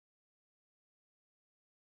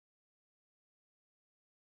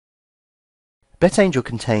BetAngel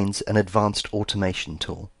contains an advanced automation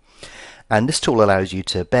tool, and this tool allows you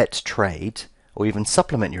to bet, trade, or even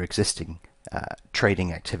supplement your existing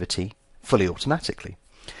trading activity fully automatically.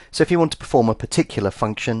 So if you want to perform a particular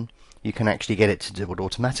function, you can actually get it to do it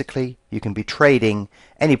automatically. You can be trading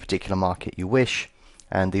any particular market you wish,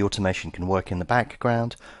 and the automation can work in the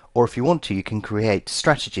background. Or if you want to, you can create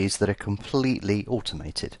strategies that are completely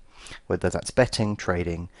automated, whether that's betting,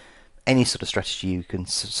 trading, any sort of strategy you can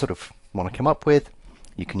sort of want to come up with.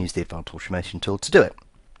 You can use the advanced automation tool to do it.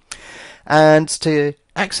 And to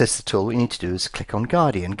access the tool, what you need to do is click on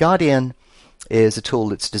Guardian. Guardian is a tool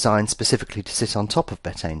that's designed specifically to sit on top of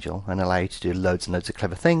BetAngel and allow you to do loads and loads of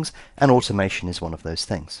clever things, and automation is one of those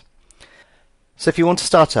things. So if you want to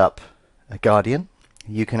start up a Guardian,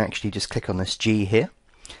 you can actually just click on this G here,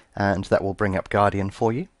 and that will bring up Guardian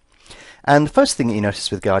for you. And the first thing that you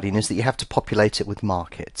notice with Guardian is that you have to populate it with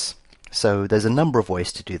markets. So there's a number of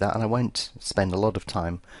ways to do that, and I won't spend a lot of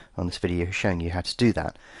time on this video showing you how to do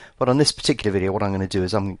that. But on this particular video, what I'm going to do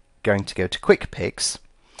is I'm going to go to Quick Picks,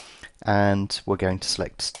 and we're going to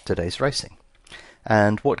select today's racing.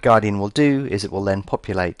 And what Guardian will do is it will then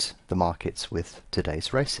populate the markets with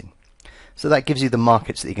today's racing. So that gives you the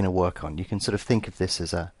markets that you're going to work on. You can sort of think of this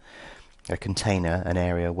as a container, an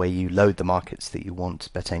area where you load the markets that you want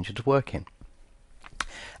BetAngel to work in.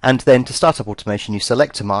 And then to start up automation, you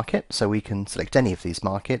select a market, so we can select any of these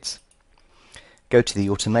markets, go to the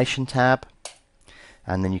automation tab,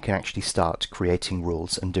 and then you can actually start creating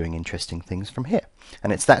rules and doing interesting things from here.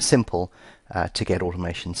 And it's that simple to get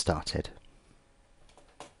automation started.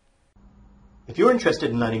 If you're interested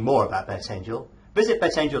in learning more about BetAngel, visit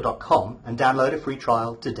betangel.com and download a free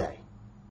trial today.